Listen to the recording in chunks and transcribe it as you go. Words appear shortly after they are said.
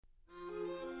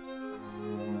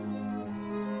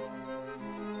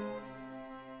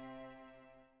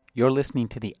You're listening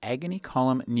to the Agony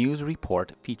Column News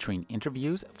Report featuring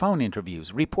interviews, phone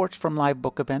interviews, reports from live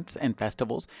book events and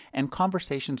festivals, and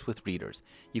conversations with readers.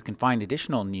 You can find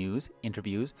additional news,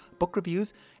 interviews, book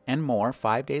reviews, and more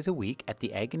 5 days a week at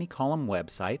the Agony Column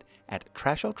website at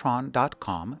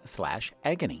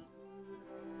trashotron.com/agony.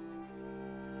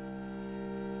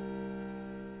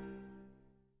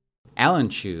 Alan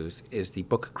Cheuse is the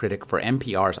book critic for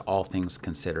NPR's All Things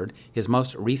Considered. His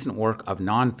most recent work of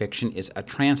nonfiction is A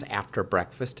Trance After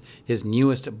Breakfast. His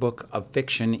newest book of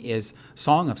fiction is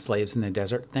Song of Slaves in the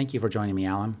Desert. Thank you for joining me,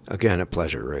 Alan. Again, a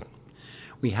pleasure, Rick.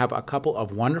 We have a couple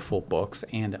of wonderful books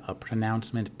and a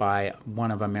pronouncement by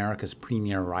one of America's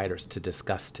premier writers to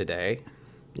discuss today.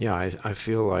 Yeah, I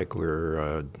feel like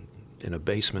we're in a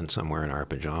basement somewhere in our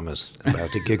pajamas,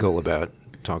 about to giggle about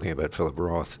talking about Philip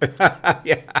Roth.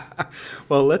 Yeah.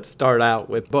 Well, let's start out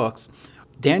with books.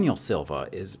 Daniel Silva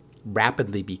is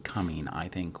rapidly becoming, I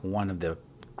think, one of the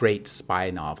great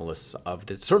spy novelists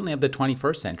certainly of the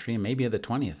 21st century and maybe of the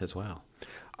 20th as well.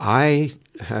 I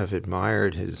have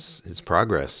admired his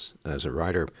progress as a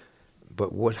writer,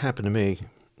 but what happened to me,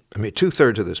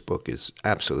 2/3 of this book is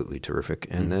absolutely terrific,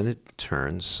 and then it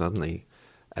turns suddenly,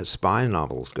 as spy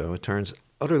novels go, it turns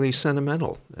utterly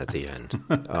sentimental at the end.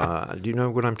 Do you know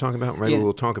what I'm talking about? Maybe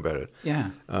we'll talk about it. Yeah.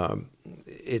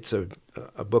 It's a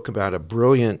book about a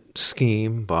brilliant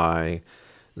scheme by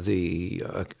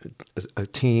a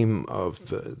team of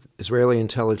Israeli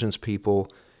intelligence people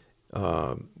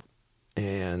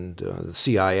and the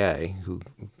CIA who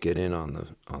get in on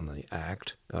the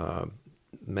act.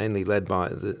 Mainly led by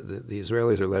the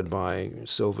Israelis are led by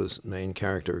Silva's main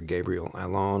character Gabriel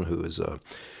Allon, who is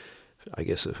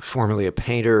formerly a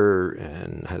painter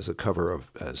and has a cover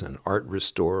as an art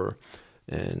restorer,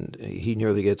 and he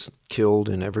nearly gets killed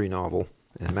in every novel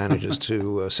and manages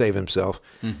to save himself,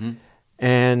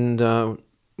 and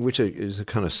which is a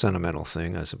kind of sentimental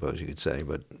thing, I suppose you could say,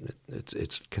 but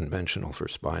it's conventional for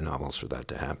spy novels for that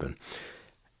to happen.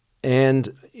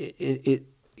 And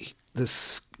the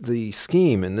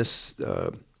scheme in this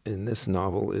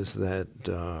novel is that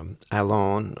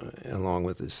Allon, along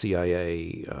with his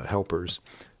CIA helpers,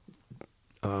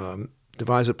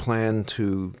 devise a plan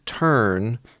to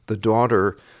turn the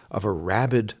daughter of a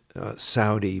rabid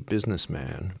Saudi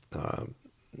businessman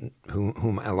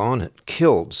whom Allon had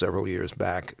killed several years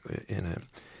back in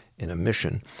a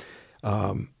mission.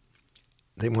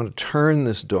 They want to turn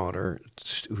this daughter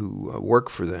to work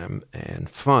for them and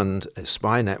fund a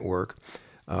spy network,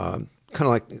 kind of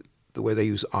like the way they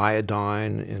use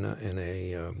iodine in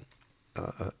a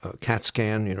CAT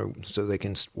scan, so they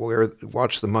can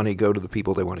watch the money go to the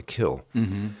people they want to kill.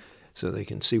 Mm-hmm. So they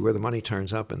can see where the money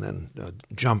turns up and then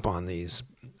jump on these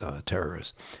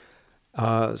terrorists.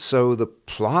 So the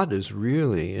plot is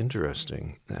really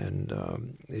interesting, and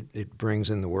it brings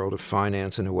in the world of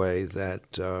finance in a way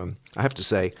that, I have to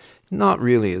say, not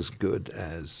really as good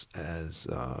as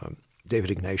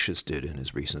David Ignatius did in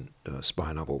his recent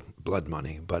spy novel, Blood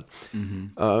Money, but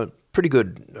pretty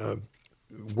good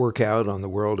workout on the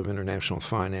world of international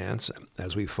finance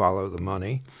as we follow the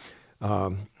money.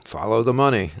 Follow the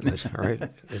money,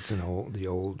 right? It's the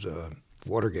old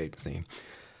Watergate theme.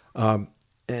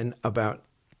 And about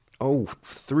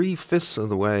 3/5 of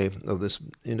the way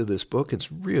into this book,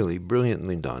 it's really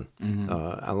brilliantly done.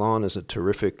 Allon is a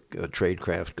terrific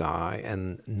tradecraft guy,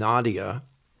 and Nadia,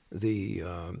 the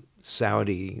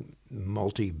Saudi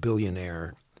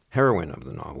multi-billionaire heroine of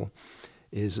the novel,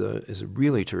 is a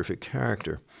really terrific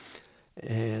character.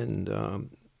 And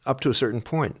up to a certain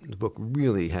point, the book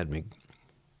really had me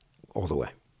all the way.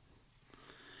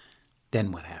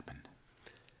 Then what happened?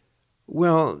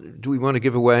 Well, do we want to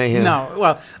give away? No.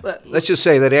 Well, let's just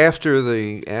say that after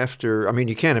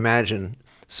you can't imagine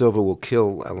Silva will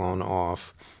kill Allon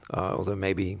off, although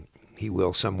maybe he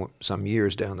will some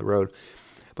years down the road.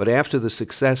 But after the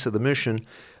success of the mission,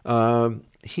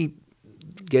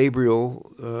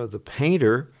 Gabriel, the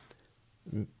painter,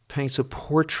 paints a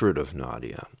portrait of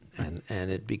Nadia, and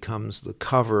it becomes the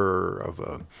cover of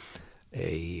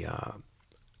a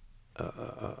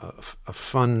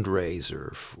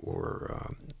fundraiser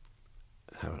for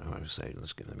how do I say?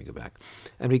 Let me go back.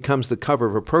 And becomes the cover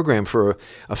of a program for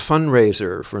a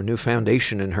fundraiser for a new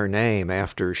foundation in her name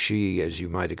after she, as you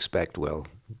might expect, well,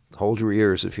 hold your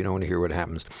ears if you don't want to hear what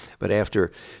happens. But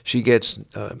after she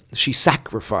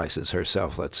sacrifices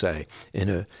herself, let's say,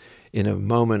 in a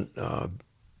moment,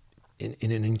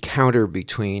 in an encounter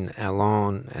between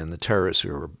Allon and the terrorists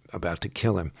who are about to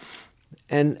kill him,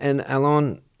 and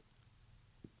Allon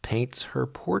paints her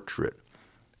portrait,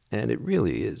 And it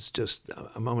really is just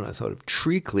a moment, I thought, of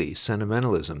treacly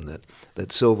sentimentalism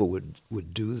that Silva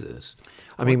would do this.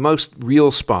 I mean, most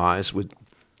real spies would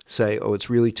say, oh, it's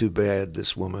really too bad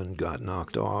this woman got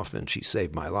knocked off and she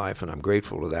saved my life, and I'm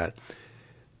grateful to that.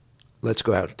 Let's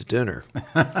go out to dinner.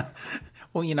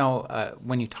 Well,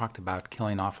 when you talked about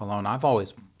Killing Off Alone, I've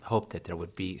always hoped that there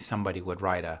would be somebody would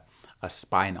write a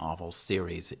spy novel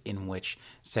series in which,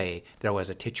 say, there was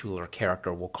a titular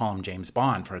character, we'll call him James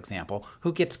Bond, for example,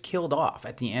 who gets killed off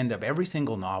at the end of every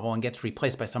single novel and gets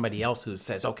replaced by somebody else who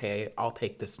says, okay, I'll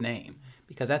take this name.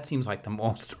 Because that seems like the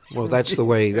most... Well, that's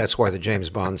why the James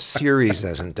Bond series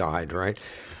hasn't died, right?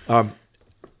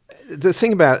 The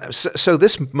thing about... So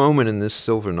this moment in this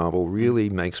Silva novel really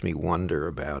makes me wonder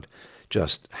about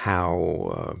just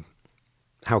how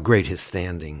great his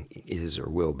standing is or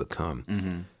will become.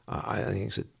 Mm-hmm. I think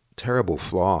it's a terrible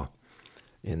flaw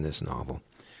in this novel.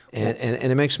 And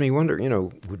it makes me wonder,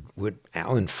 would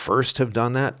Alan First have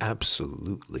done that?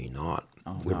 Absolutely not.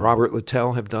 Oh, would no. Robert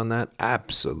Littell have done that?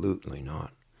 Absolutely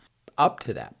not. Up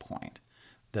to that point,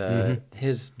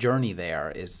 his journey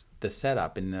there is the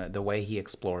setup and the way he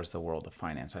explores the world of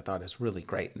finance, I thought is really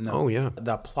great. And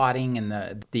the plotting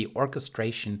and the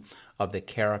orchestration of the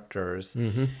characters.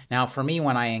 Mm-hmm. Now, for me,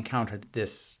 when I encountered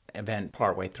this event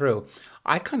partway through,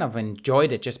 I kind of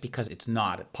enjoyed it just because it's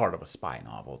not part of a spy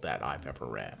novel that I've ever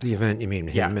read. The event, you mean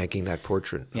him Yeah. making that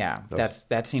portrait? Yeah,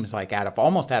 that seems like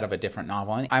almost out of a different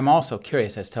novel. And I'm also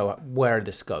curious as to where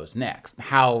this goes next,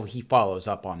 how he follows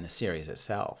up on the series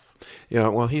itself. Yeah,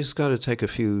 well, he's got to take a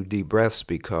few deep breaths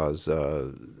because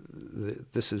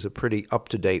this is a pretty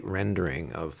up-to-date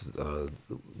rendering of the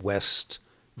West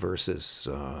versus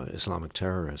Islamic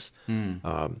terrorists.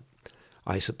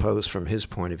 I suppose from his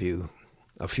point of view,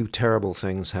 a few terrible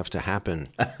things have to happen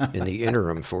in the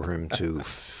interim for him to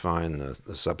find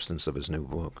the substance of his new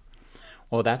book.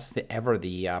 Well, that's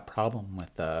the problem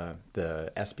with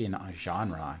the espionage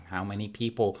genre. How many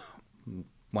people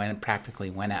practically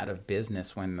went out of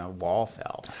business when the wall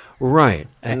fell. Right,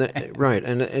 and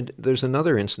there's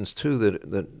another instance too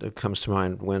that comes to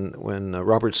mind when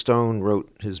Robert Stone wrote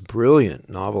his brilliant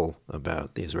novel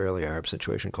about the Israeli-Arab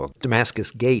situation called Damascus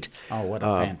Gate. Oh, what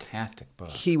a fantastic book!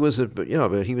 He was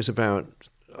about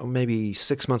maybe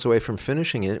 6 months away from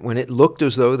finishing it when it looked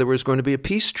as though there was going to be a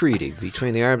peace treaty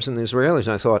between the Arabs and the Israelis.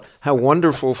 And I thought, how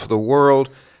wonderful for the world,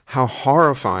 how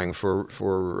horrifying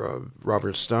for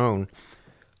Robert Stone.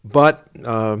 But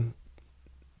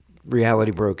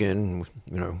reality broke in,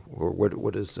 or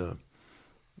what does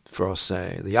Frost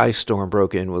say? The ice storm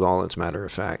broke in with all its matter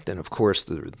of fact. And of course,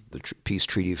 the peace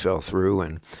treaty fell through,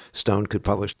 and Stone could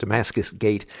publish Damascus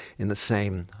Gate in the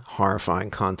same horrifying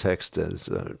context as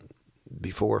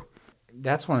before.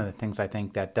 That's one of the things I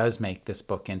think that does make this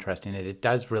book interesting. It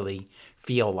does really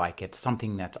feel like it's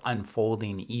something that's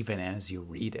unfolding even as you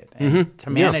read it. And to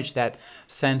manage that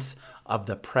sense of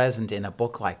the present in a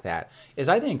book like that is,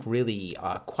 I think, really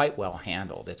quite well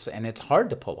handled. It's hard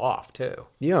to pull off, too.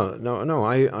 Yeah, no,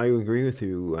 I agree with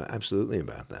you absolutely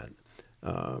about that.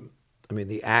 I mean,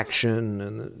 the action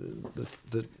and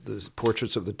the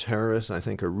portraits of the terrorists, I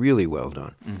think, are really well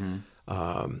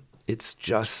done. It's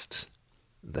just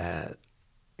that,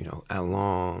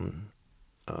 Alon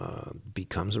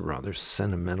becomes a rather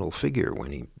sentimental figure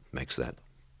when he makes that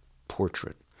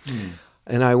portrait.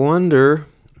 And I wonder,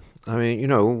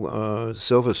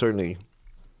 Silva certainly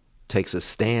takes a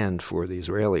stand for the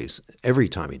Israelis every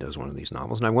time he does one of these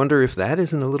novels. And I wonder if that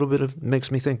isn't a little bit of, makes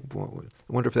me think, I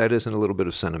wonder if that isn't a little bit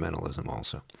of sentimentalism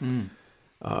also.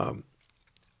 The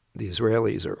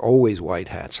Israelis are always white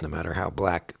hats, no matter how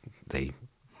black they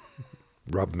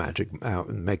rub magic out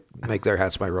and make their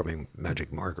hats by rubbing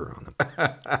magic marker on them.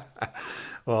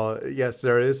 Well, yes,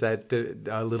 there is that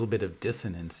a little bit of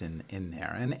dissonance in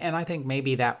there, and I think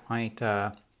maybe that might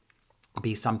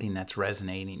be something that's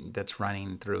resonating, that's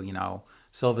running through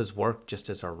Silva's work just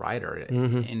as a writer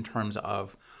in terms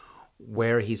of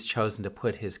where he's chosen to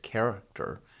put his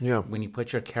character. Yeah. When you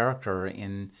put your character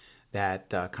in that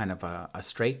kind of a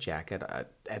straitjacket,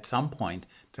 at some point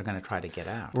they're going to try to get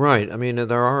out. Right. I mean,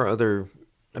 there are other.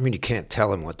 I mean, you can't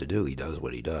tell him what to do. He does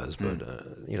what he does. But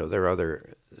there are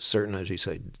other certain, as you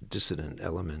say, dissonant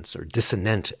elements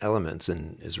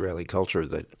in Israeli culture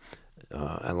that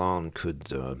Alon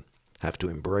could have to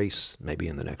embrace, maybe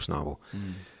in the next novel.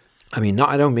 I mean,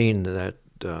 I don't mean that.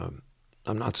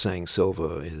 I'm not saying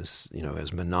Silva is,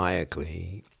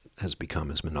 has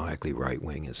become as maniacally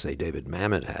right-wing as, say, David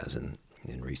Mamet has in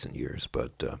recent years,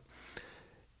 but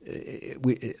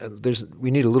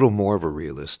we need a little more of a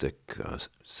realistic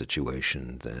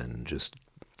situation than just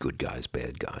good guys,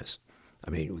 bad guys. I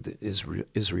mean, with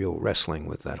Israel wrestling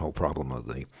with that whole problem of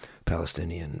the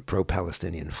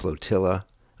pro-Palestinian flotilla.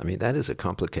 I mean, that is a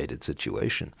complicated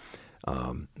situation,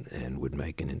 and would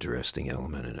make an interesting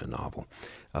element in a novel.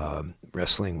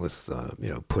 Wrestling with,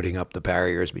 putting up the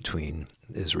barriers between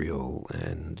Israel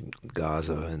and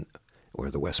Gaza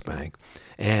or the West Bank,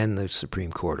 and the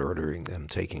Supreme Court ordering them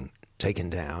taken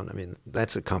down. I mean,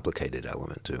 that's a complicated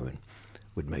element too, and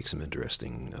would make some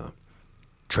interesting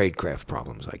tradecraft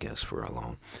problems, I guess, for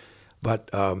Allon.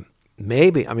 But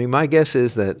maybe, I mean, my guess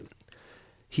is that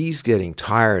he's getting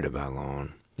tired of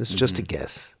Allon. This is just a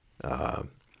guess.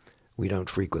 We don't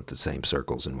frequent the same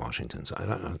circles in Washington, so I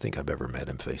don't think I've ever met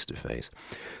him face to face.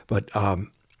 But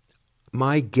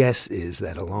my guess is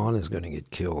that Allon is going to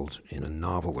get killed in a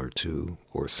novel or two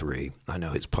or three. I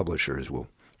know his publishers will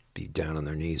be down on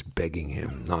their knees begging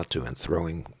him not to and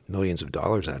throwing millions of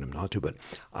dollars at him not to. But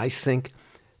I think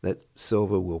that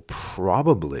Silva will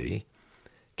probably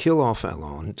kill off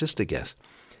Allon, just a guess,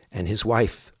 and his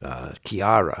wife,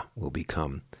 Chiara, will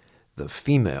become the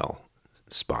female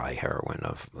spy heroine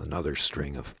of another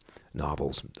string of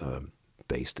novels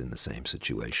based in the same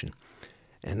situation.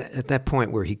 And at that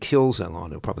point where he kills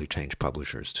Allon, he'll probably change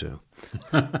publishers too.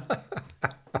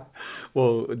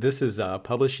 Well, this is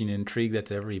publishing intrigue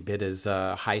that's every bit as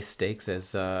high stakes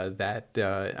as that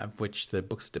of which the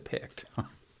books depict.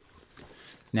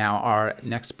 Now, our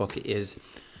next book is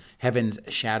Heaven's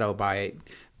Shadow by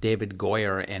David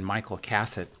Goyer and Michael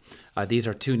Cassett. These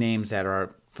are two names that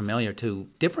are familiar to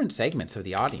different segments of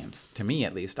the audience, to me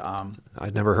at least.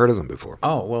 I'd never heard of them before.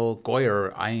 Oh, well,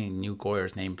 Goyer, I knew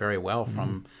Goyer's name very well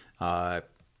from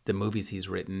the movies he's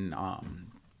written,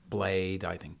 Blade,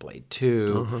 I think Blade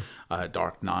 2,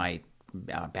 Dark Knight,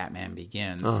 Batman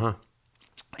Begins.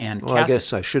 And well, Cassett, I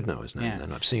guess I should know his name,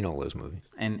 and I've seen all those movies.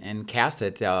 And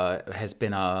Cassett has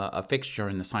been a fixture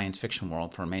in the science fiction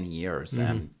world for many years,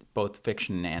 and both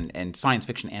fiction and science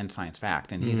fiction and science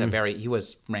fact. And he's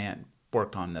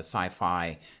worked on the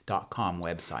sci-fi.com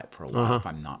website for a while, if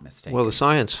I'm not mistaken. Well, the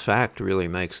science fact really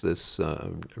makes this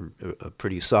a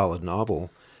pretty solid novel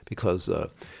because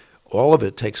all of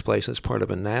it takes place as part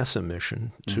of a NASA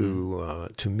mission to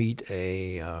meet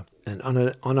an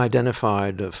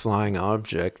unidentified flying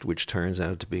object, which turns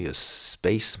out to be a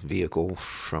space vehicle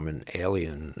from an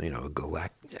alien,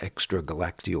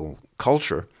 extragalactical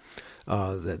culture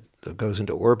that goes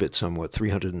into orbit somewhat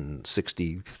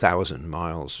 360,000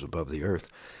 miles above the Earth.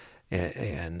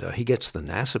 And he gets the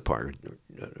NASA part.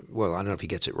 Well, I don't know if he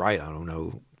gets it right. I don't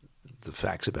know the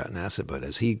facts about NASA, but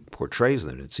as he portrays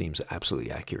them, it seems absolutely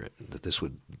accurate that this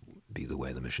would be the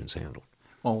way the mission's handled.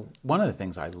 Well, one of the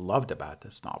things I loved about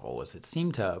this novel was it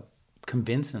seemed to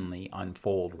convincingly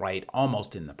unfold right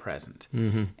almost in the present.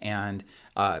 And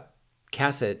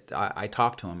Cassett, I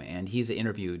talked to him, and he's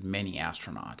interviewed many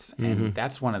astronauts. And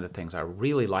that's one of the things I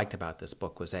really liked about this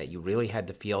book was that you really had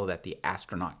to feel that the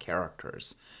astronaut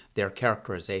characters, their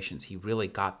characterizations, he really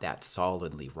got that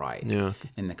solidly right. Yeah.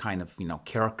 And the kind of,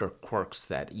 character quirks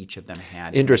that each of them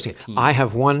had. Interesting. I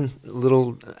have one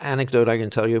little anecdote I can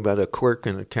tell you about a quirk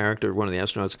and a character of one of the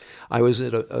astronauts. I was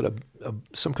at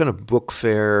some kind of book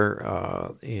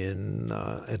fair in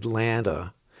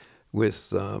Atlanta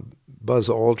with Buzz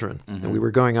Aldrin. And we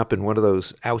were going up in one of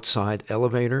those outside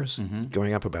elevators,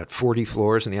 going up about 40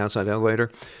 floors in the outside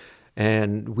elevator.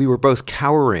 And we were both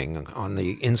cowering on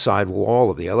the inside wall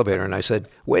of the elevator. And I said,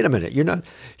 "Wait a minute,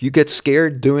 you get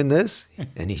scared doing this?"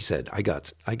 And he said, I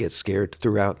get scared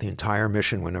throughout the entire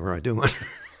mission whenever I do it.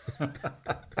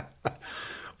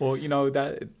 Well,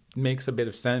 that makes a bit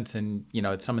of sense. And,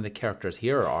 some of the characters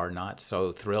here are not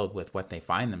so thrilled with what they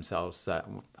find themselves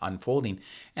unfolding.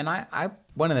 And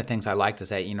one of the things I liked is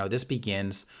that, this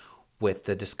begins with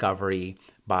the discovery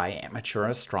by amateur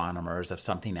astronomers of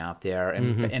something out there.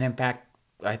 And, and in fact,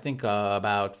 I think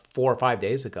about 4 or 5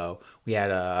 days ago, we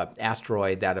had an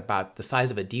asteroid that about the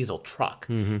size of a diesel truck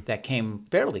that came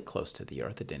fairly close to the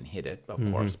Earth. It didn't hit it, of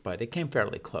course, but it came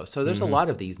fairly close. So there's a lot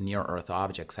of these near-Earth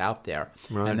objects out there,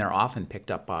 and they're often picked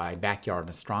up by backyard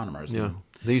astronomers. Yeah.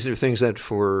 These are things that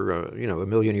for, a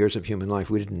million years of human life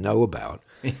we didn't know about.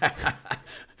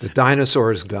 The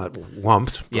dinosaurs got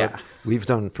whumped, but we've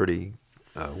done pretty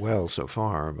well so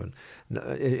far. But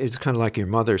it's kind of like your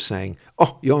mother saying,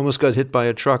 "Oh, you almost got hit by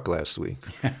a truck last week."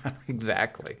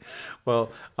 Exactly. Well,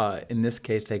 in this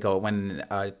case, they go when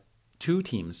two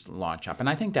teams launch up. And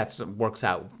I think that works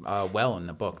out well in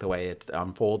the book, the way it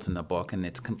unfolds in the book, and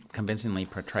it's convincingly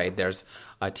portrayed. There's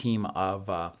a team of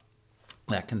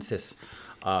that consists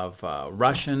of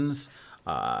Russians,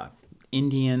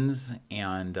 Indians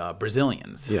and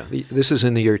Brazilians. Yeah, this is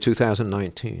in the year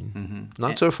 2019.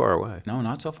 Not so far away. No,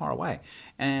 not so far away.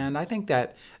 And I think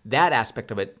that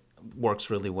aspect of it works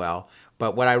really well.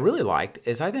 But what I really liked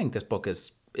is I think this book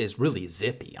is really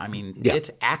zippy. I mean,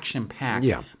 it's action-packed,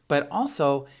 but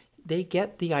also they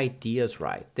get the ideas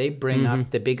right. They bring up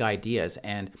the big ideas,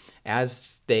 and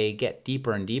as they get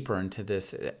deeper and deeper into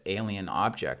this alien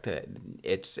object,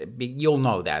 you'll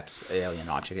know that's an alien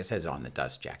object. It says it on the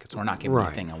dust jacket, so we're not giving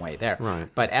anything away there. Right.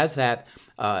 But as that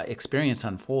experience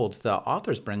unfolds, the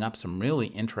authors bring up some really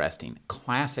interesting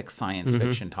classic science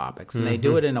fiction topics, and they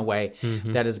do it in a way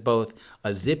that is both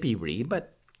a zippy read,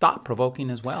 but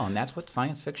thought-provoking as well, and that's what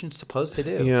science fiction's supposed to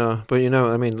do. Yeah, but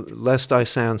I mean, lest I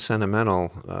sound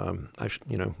sentimental,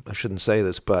 I shouldn't say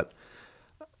this, but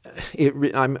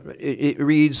it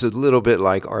reads a little bit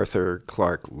like Arthur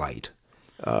Clarke Light.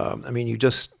 I mean,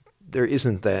 there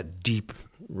isn't that deep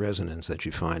resonance that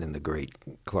you find in the great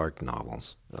Clarke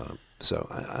novels. So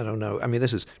I don't know. I mean,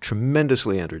 this is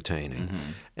tremendously entertaining,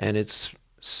 and it's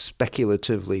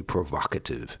speculatively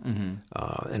provocative,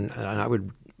 and I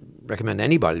would recommend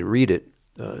anybody to read it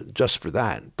just for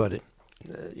that. But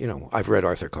I've read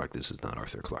Arthur Clarke. This is not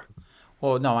Arthur Clarke.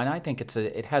 Well, no, and I think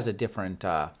it has a different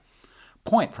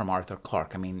point from Arthur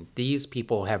Clarke. I mean, these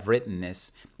people have written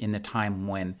this in the time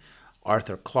when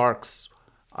Arthur Clarke's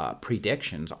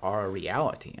predictions are a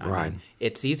reality. I mean,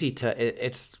 it's easy to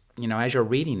as you're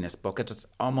reading this book, it's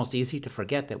almost easy to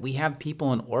forget that we have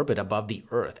people in orbit above the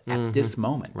Earth at this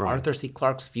moment. Arthur C.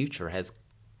 Clarke's future has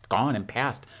gone and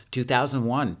passed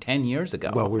 2001, 10 years ago.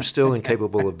 Well, we're still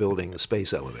incapable of building a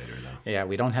space elevator, though. Yeah,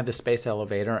 we don't have the space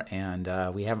elevator,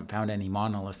 and we haven't found any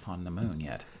monoliths on the moon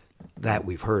yet. That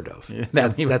we've heard of.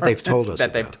 That they've told us that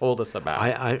about. they've told us about.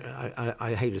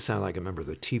 I hate to sound like a member of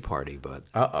the Tea Party, but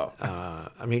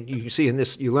I mean, you see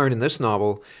you learn in this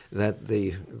novel that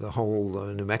the whole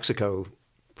New Mexico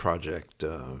project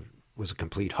was a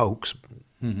complete hoax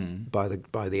by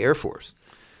the Air Force.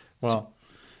 Well,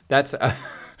 that's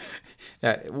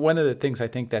one of the things I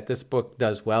think that this book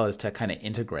does well is to kind of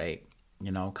integrate,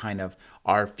 kind of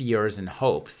our fears and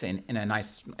hopes in a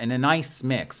nice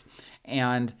mix.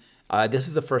 And this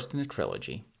is the first in a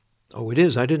trilogy. Oh, it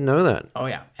is? I didn't know that. Oh,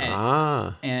 yeah.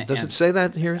 Does it say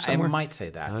that here somewhere? I might say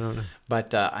that. I don't know.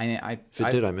 But if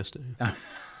it did, I missed it.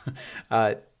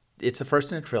 It's the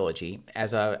first in a trilogy.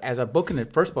 As a book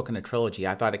first book in a trilogy,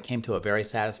 I thought it came to a very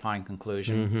satisfying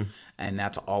conclusion, and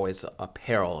that's always a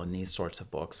peril in these sorts of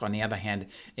books. On the other hand,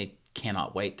 it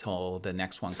cannot wait till the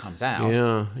next one comes out.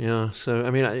 Yeah. So I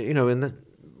mean,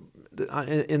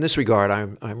 in this regard,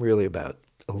 I'm really about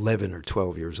 11 or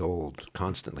 12 years old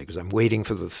constantly because I'm waiting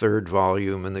for the third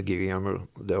volume in the Guillermo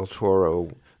del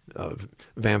Toro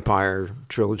vampire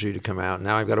trilogy to come out.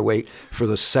 Now I've got to wait for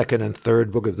the second and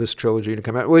third book of this trilogy to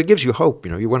come out. Well, it gives you hope.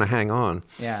 You want to hang on.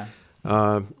 Yeah.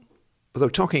 Although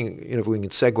talking, if we can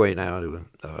segue now to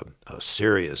a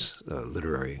serious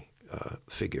literary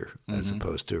figure as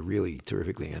opposed to a really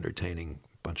terrifically entertaining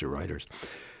bunch of writers.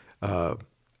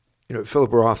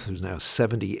 Philip Roth, who's now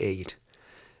 78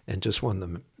 and just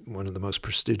won one of the most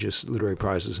prestigious literary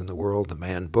prizes in the world, the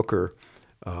Man Booker,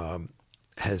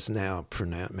 has now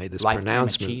made this Lifetime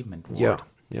pronouncement. Achievement Award.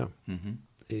 Yeah.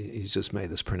 He's just made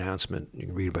this pronouncement. You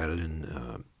can read about it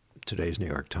in today's New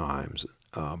York Times.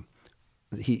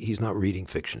 He's not reading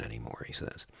fiction anymore, he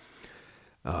says.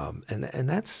 And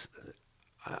that's,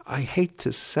 I hate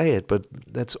to say it, but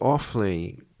that's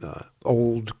awfully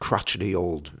old, crotchety,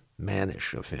 old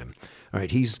mannish of him. All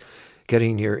right, he's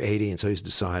getting near 80, and so he's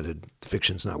decided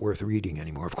fiction's not worth reading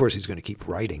anymore. Of course, he's going to keep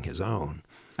writing his own.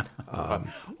 Well,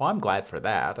 I'm glad for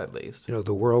that, at least.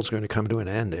 The world's going to come to an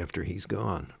end after he's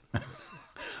gone.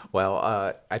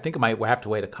 Well, I think we'll have to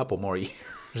wait a couple more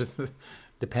years,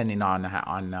 depending on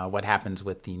what happens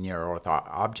with the near-Earth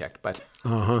object. But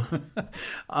one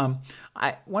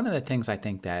of the things I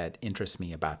think that interests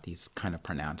me about these kind of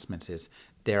pronouncements is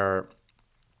they're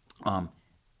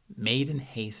made in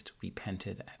haste,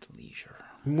 repented at leisure.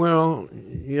 Well,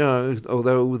 yeah,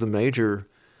 although the major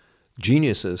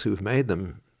geniuses who've made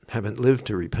them haven't lived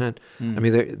to repent. I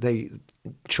mean,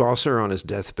 Chaucer on his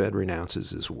deathbed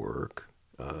renounces his work.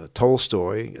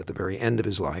 Tolstoy, at the very end of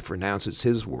his life, renounces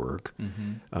his work.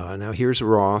 Now here's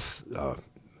Roth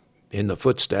in the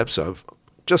footsteps of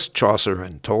just Chaucer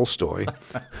and Tolstoy,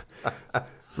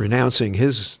 renouncing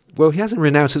his... Well, he hasn't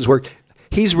renounced his work.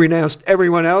 He's renounced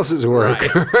everyone else's work.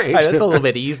 Right. That's a little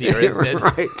bit easier, isn't it?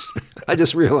 Right. I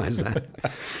just realized that.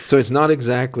 So it's not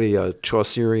exactly a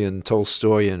Chaucerian,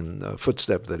 Tolstoyan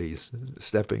footstep that he's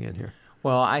stepping in here.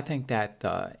 Well, I think that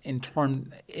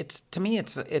to me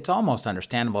it's almost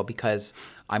understandable because,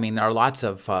 I mean, there are lots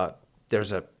of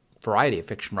there's a variety of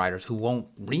fiction writers who won't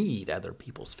read other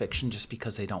people's fiction just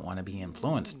because they don't want to be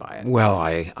influenced by it. Well,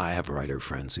 I have writer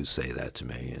friends who say that to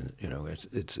me, and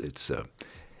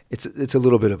it's a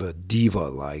little bit of a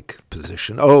diva-like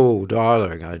position. Oh,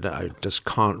 darling, I just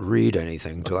can't read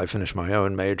anything until I finish my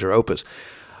own major opus.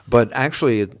 But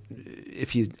actually,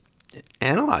 if you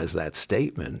analyze that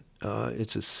statement,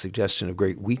 it's a suggestion of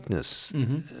great weakness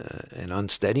and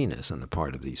unsteadiness on the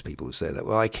part of these people who say that.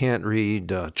 Well, I can't read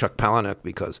Chuck Palahniuk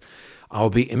because I'll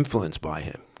be influenced by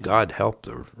him. God help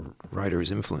the writer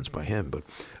who's influenced by him. But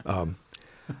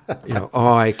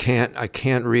I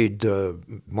can't read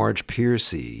Marge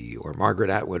Piercy or Margaret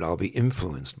Atwood. I'll be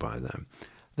influenced by them.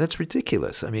 That's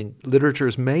ridiculous. I mean, literature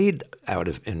is made out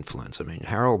of influence. I mean,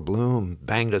 Harold Bloom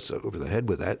banged us over the head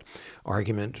with that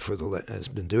argument has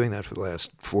been doing that for the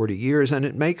last 40 years, and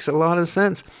it makes a lot of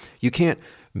sense. You can't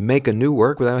make a new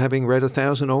work without having read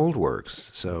 1,000 old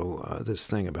works. So this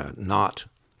thing about not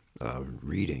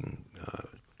reading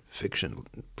fiction,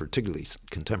 particularly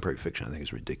contemporary fiction, I think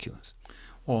is ridiculous.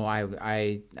 Well,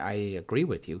 I agree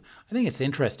with you. I think it's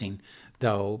interesting,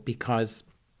 though, because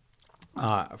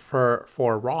for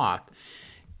Roth,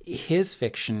 his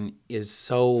fiction is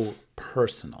so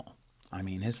personal. I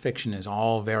mean, his fiction is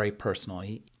all very personal.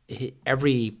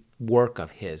 Every work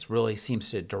of his really seems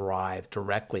to derive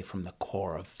directly from the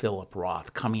core of Philip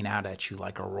Roth, coming out at you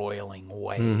like a roiling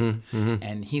wave.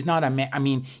 And he's not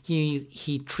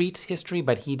he treats history,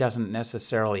 but he doesn't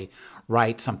necessarily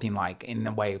write something like in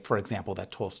the way, for example,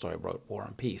 that Tolstoy wrote War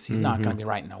and Peace. He's not going to be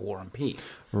writing a War and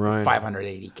Peace, right.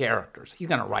 580 characters. He's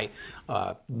going to write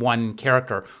one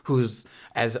character who's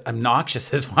as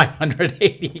obnoxious as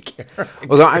 580 characters.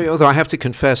 Although I have to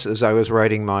confess, as I was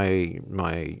writing my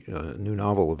new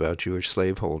novel about Jewish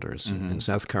slaveholders in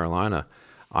South Carolina,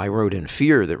 I wrote in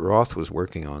fear that Roth was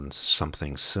working on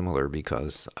something similar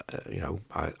because,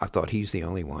 I thought he's the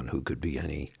only one who could be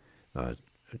any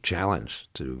challenge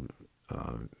to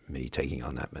me taking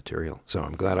on that material. So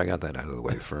I'm glad I got that out of the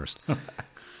way first.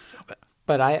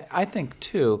 But I think,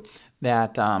 too,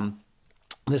 that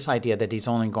this idea that he's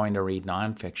only going to read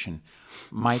nonfiction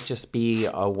might just be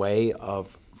a way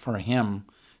for him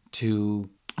to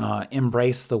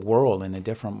embrace the world in a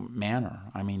different manner.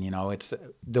 I mean, it's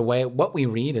the way what we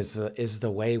read is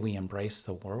the way we embrace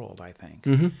the world, I think.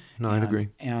 No, I'd agree.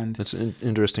 And that's an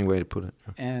interesting way to put it.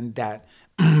 And that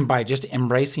by just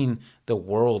embracing the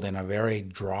world in a very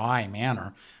dry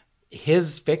manner,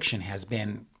 his fiction has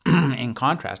been, in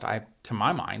contrast, to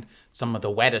my mind, some of the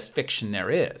wettest fiction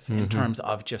there is in terms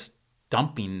of just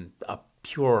dumping a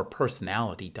pure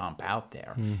personality dump out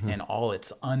there and all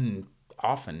its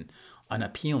often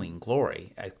unappealing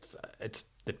glory. It's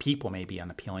the people may be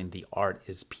unappealing, the art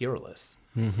is peerless.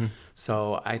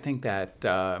 So I think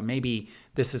that maybe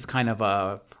this is kind of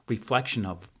a reflection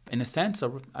of, in a sense,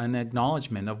 an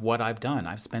acknowledgement of what I've done.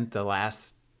 I've spent the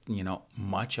last,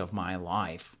 much of my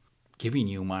life giving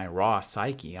you my raw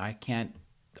psyche. I can't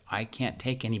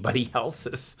take anybody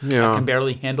else's. Yeah. I can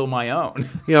barely handle my own.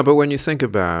 Yeah, but when you think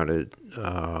about it,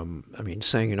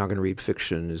 saying you're not going to read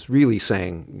fiction is really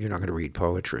saying you're not going to read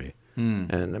poetry.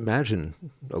 And imagine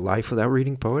a life without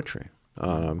reading poetry.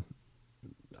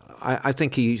 I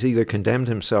think he's either condemned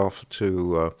himself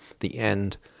to the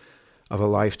end of a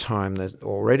lifetime that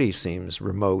already seems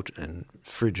remote and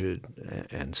frigid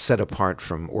and set apart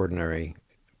from ordinary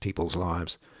people's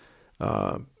lives,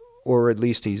 or at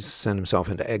least he's sent himself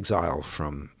into exile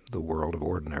from the world of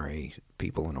ordinary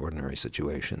people in ordinary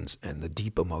situations and the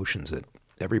deep emotions that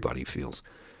everybody feels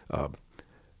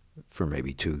for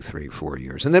maybe 2, 3, 4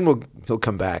 years. And then he'll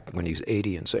come back when he's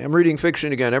 80 and say, I'm reading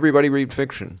fiction again. Everybody read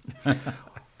fiction.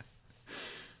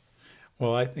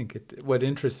 Well, I think what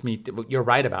interests me, you're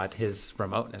right about his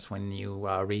remoteness when you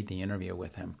read the interview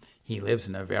with him. He lives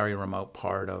in a very remote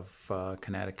part of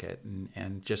Connecticut,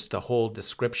 and just the whole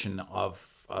description of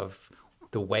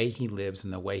the way he lives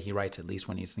and the way he writes, at least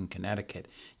when he's in Connecticut,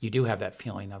 you do have that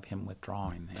feeling of him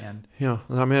withdrawing. And yeah,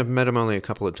 I've met him only a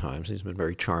couple of times. He's been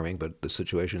very charming, but the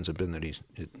situations have been that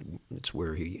it's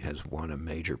where he has won a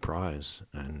major prize,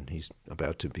 and he's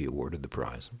about to be awarded the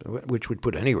prize, which would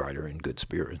put any writer in good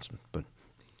spirits, but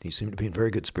he seemed to be in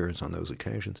very good spirits on those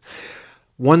occasions.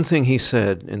 One thing he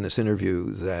said in this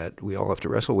interview that we all have to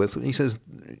wrestle with, he says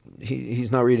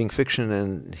he's not reading fiction,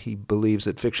 and he believes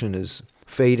that fiction is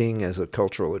fading as a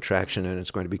cultural attraction, and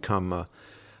it's going to become a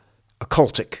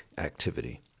cultic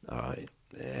activity.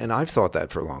 And I've thought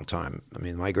that for a long time. I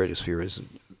mean, my greatest fear is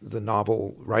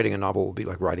writing a novel will be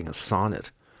like writing a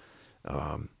sonnet. There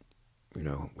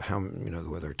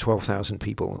are 12,000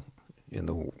 people in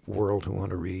the world who want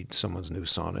to read someone's new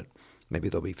sonnet. maybe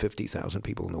there'll be 50,000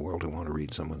 people in the world who want to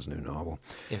read someone's new novel.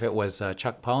 If it was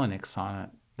Chuck Palahniuk's on it,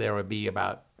 there would be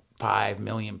about 5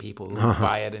 million people who would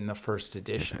buy it in the first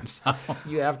edition. So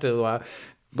you have to...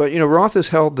 But, Roth has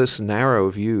held this narrow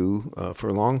view for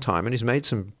a long time, and he's made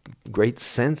some great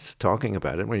sense talking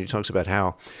about it when he talks about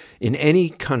how in any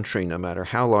country, no matter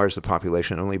how large the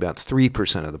population, only about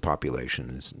 3% of the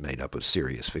population is made up of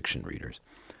serious fiction readers.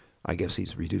 I guess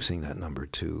he's reducing that number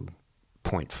to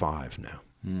 0.5 now.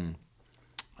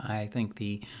 I think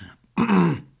the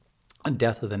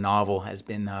death of the novel has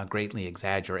been greatly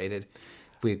exaggerated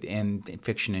in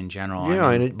fiction in general.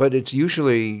 Yeah, but it's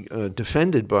usually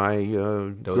defended by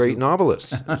great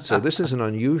novelists. So this is an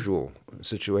unusual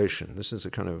situation. This is a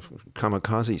kind of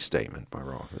kamikaze statement by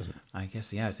Roth, isn't it? I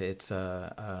guess, yes. It's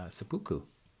seppuku.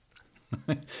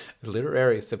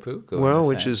 Literary seppuku. Well,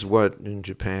 which is what in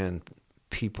Japan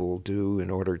people do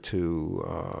in order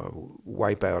to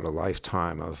wipe out a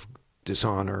lifetime of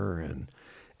dishonor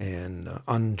and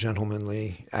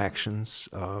ungentlemanly actions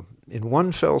in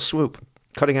one fell swoop.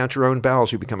 Cutting out your own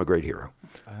bowels, you become a great hero.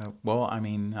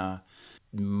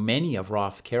 Many of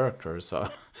Roth's characters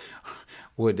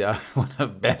would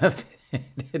have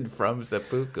benefited from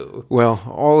seppuku. Well,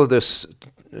 all of this,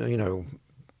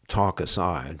 talk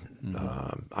aside,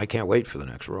 I can't wait for the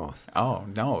next Roth. Oh,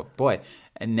 no, boy.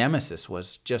 And Nemesis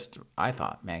was just, I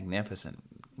thought, magnificent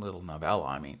little novella.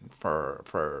 I mean,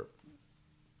 for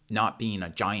not being a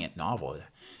giant novel,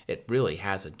 it really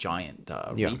has a giant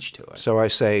reach to it. So I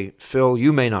say, Phil,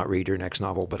 you may not read your next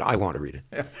novel, but I want to read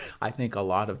it. I think a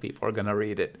lot of people are going to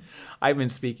read it. I've been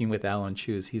speaking with Alan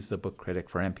Cheuse. He's the book critic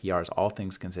for NPR's All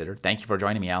Things Considered. Thank you for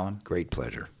joining me, Alan. Great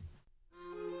pleasure.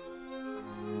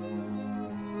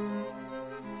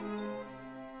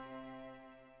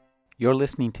 You're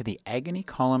listening to the Agony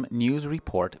Column News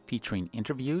Report featuring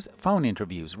interviews, phone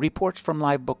interviews, reports from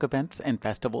live book events and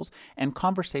festivals, and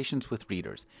conversations with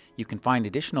readers. You can find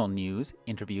additional news,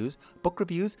 interviews, book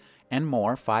reviews, and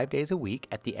more 5 days a week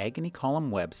at the Agony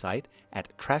Column website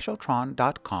at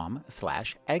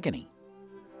trashotron.com/agony.